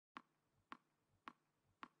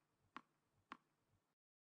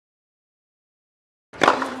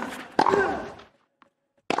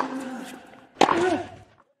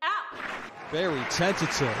Very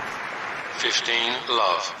tentative. 15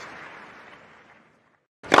 love.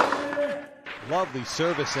 Lovely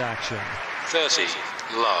service action. 30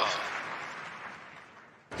 love.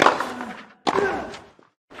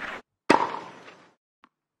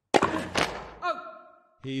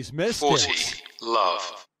 He's missed 40 it.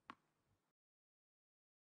 love.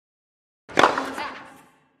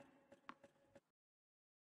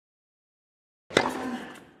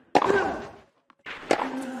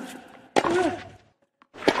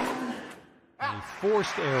 A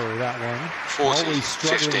forced error, that one. 40, Always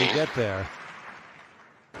struggling 15. to get there.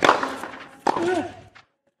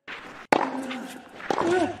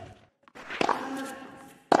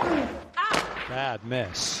 Bad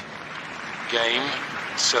miss. Game,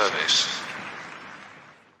 service.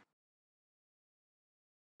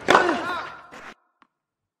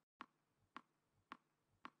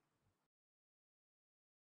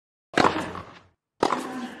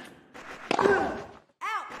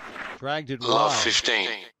 Dragged it Love wide. 15.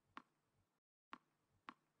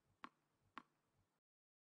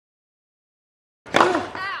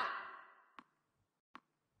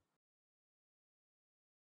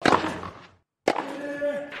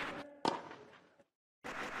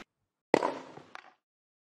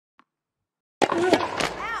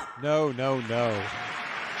 No, no, no.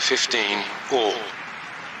 15 all.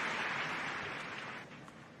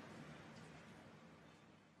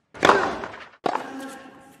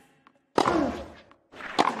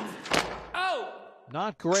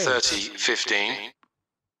 Not great. 30 15.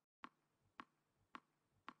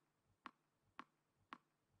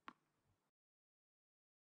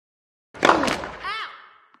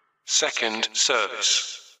 Second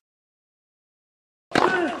service.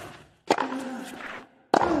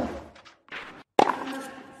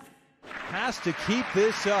 Has to keep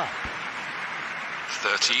this up.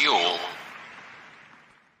 30 all.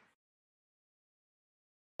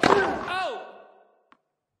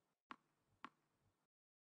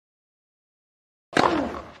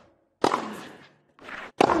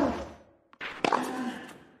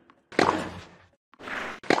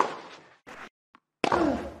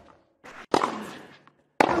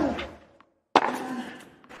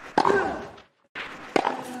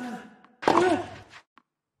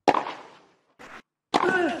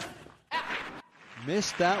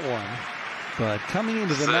 Missed that one. But coming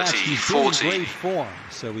into the 30, match, he's 40. in great form,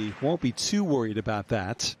 so he won't be too worried about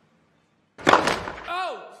that.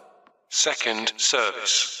 Second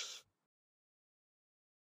service.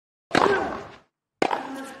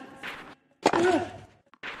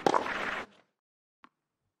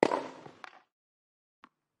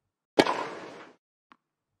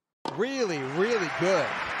 Really, really good.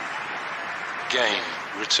 Game,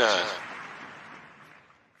 return.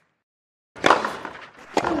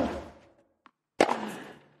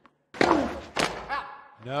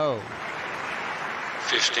 No.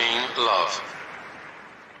 15 love.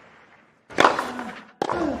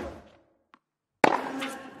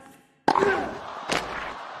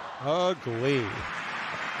 Ugly.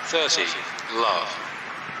 30 love.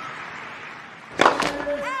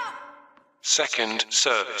 Second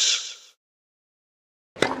service.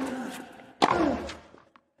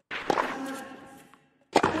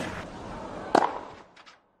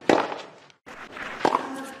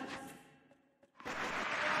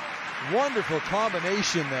 Wonderful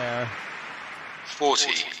combination there.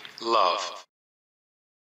 40 love.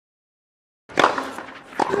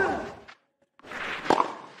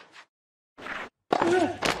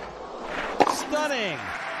 Stunning.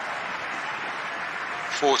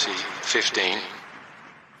 40 15.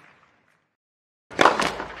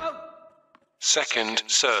 Second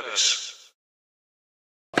service.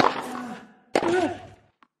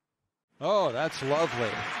 Oh, that's lovely.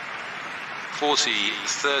 40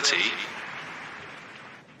 30.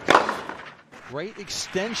 Great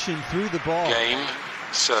extension through the ball. Game,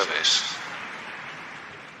 service.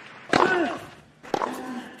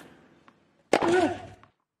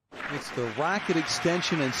 It's the racket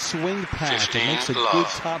extension and swing pass that 15 makes a love. good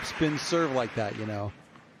topspin serve like that, you know.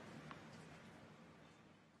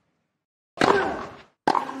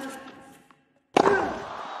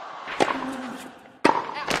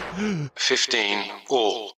 15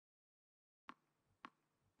 all.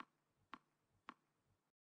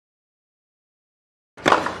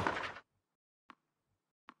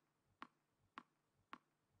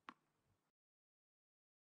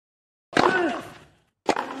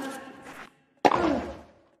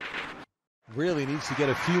 Really needs to get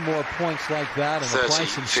a few more points like that and 30, apply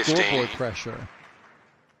some 15. scoreboard pressure.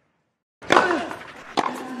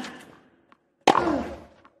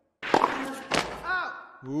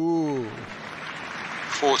 Ooh.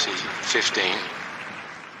 40-15.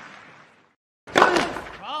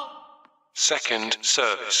 Second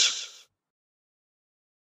service.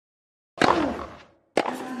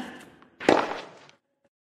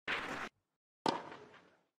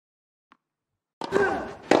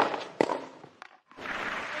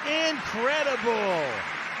 Incredible!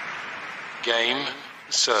 Game,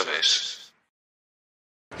 service.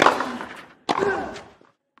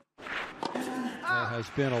 There has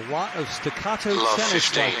been a lot of staccato Love tennis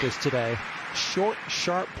 15. like this today. Short,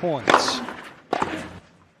 sharp points.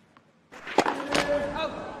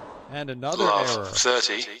 And another Love error.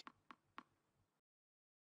 30.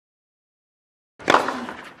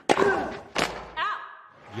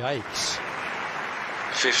 Yikes.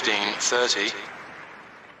 15-30.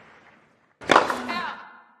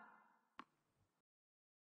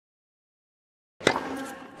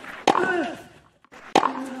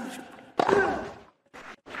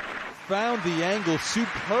 Found the angle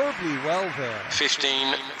superbly well there.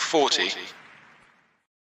 15-40.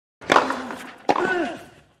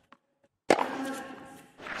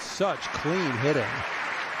 Such clean hitting.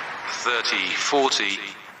 30-40.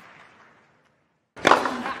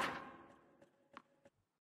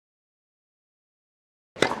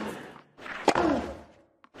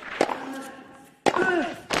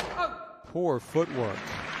 Poor footwork.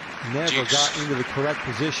 Never Deuce. got into the correct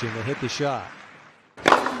position to hit the shot.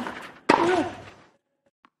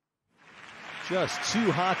 Just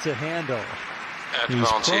too hot to handle. He's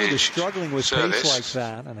prone to Advantage. struggling with Service. pace like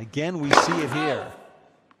that, and again we see it here.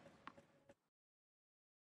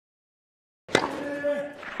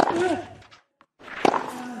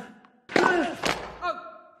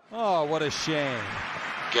 Oh, what a shame.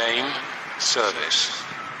 Game, service.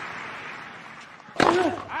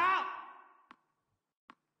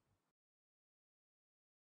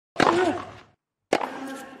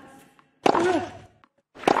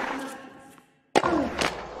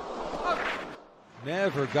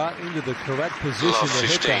 Never got into the correct position Love to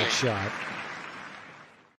hit 15. that shot.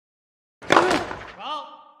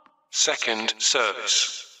 Second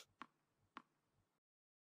service.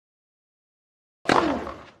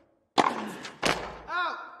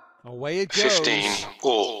 Away it goes.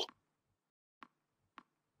 15-all.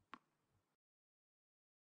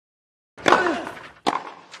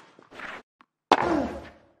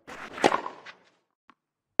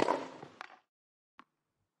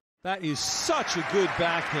 That is such a good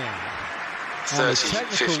backhand. On a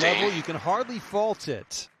technical 30-15. level, you can hardly fault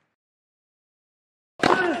it.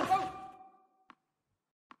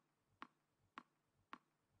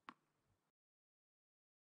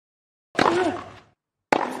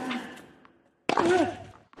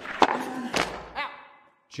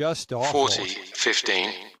 Just awful.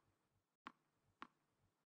 40-15.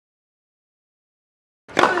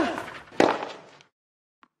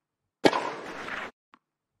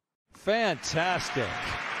 Fantastic.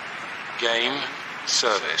 Game,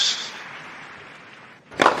 service.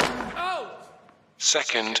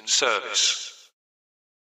 Second service.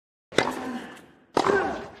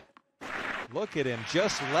 Look at him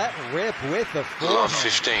just let rip with the Love forehand.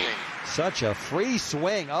 15. Such a free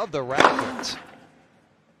swing of the racket.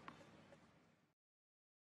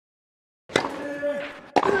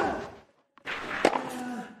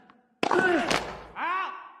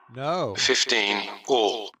 No.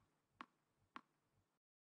 15-all.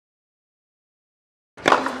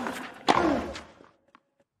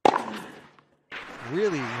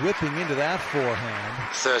 Really whipping into that forehand.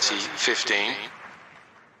 30-15.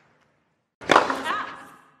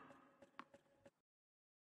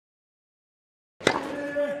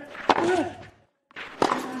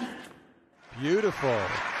 Beautiful.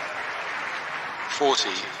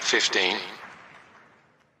 40-15.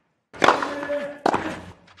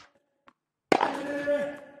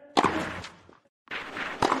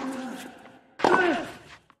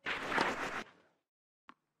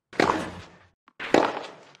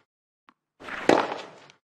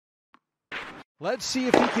 Let's see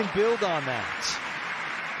if he can build on that.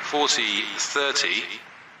 40-30.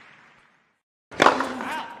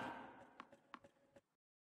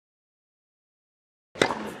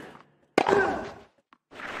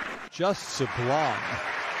 Just sublime.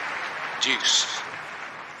 Deuce.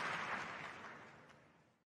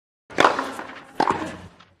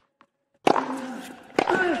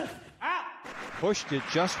 Pushed it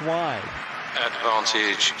just wide.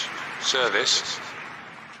 Advantage. Service.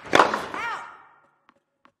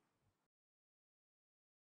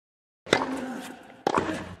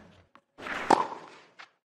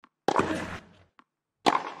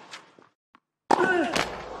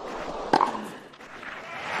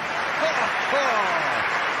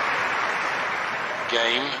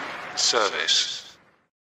 Game. service.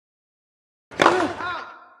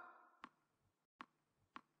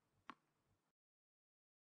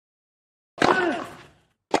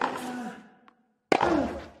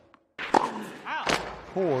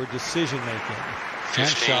 Poor decision making. That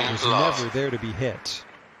 15 shot was love. never there to be hit.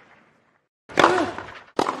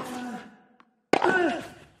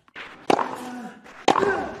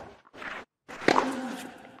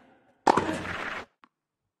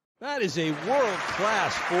 That is a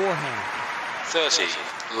world-class forehand. 30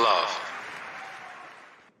 love.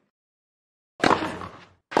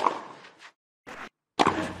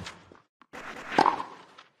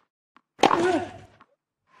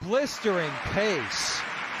 Blistering pace.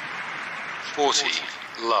 40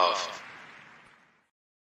 love.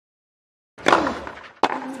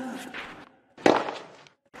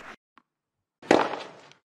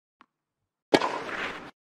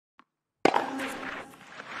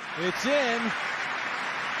 It's in.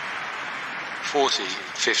 40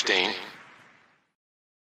 15.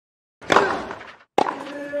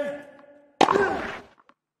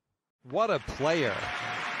 What a player.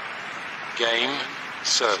 Game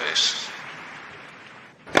service.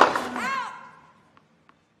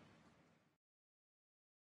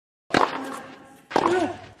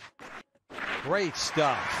 Great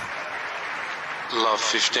stuff. Love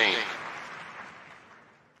 15.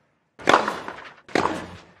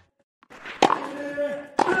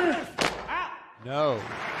 No.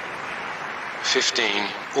 15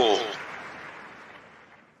 all.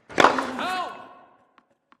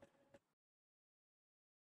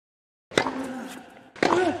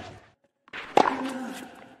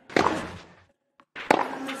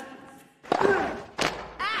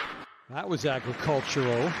 That was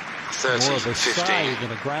agricultural. 30 More of a 15. side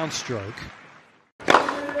than a ground stroke.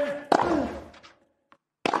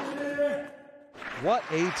 What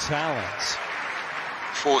a talent.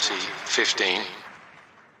 40 15.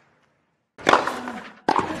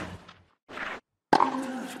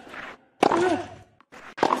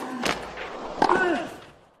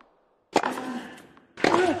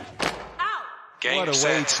 Game What a way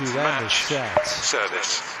set, to end the match, set.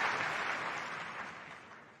 service.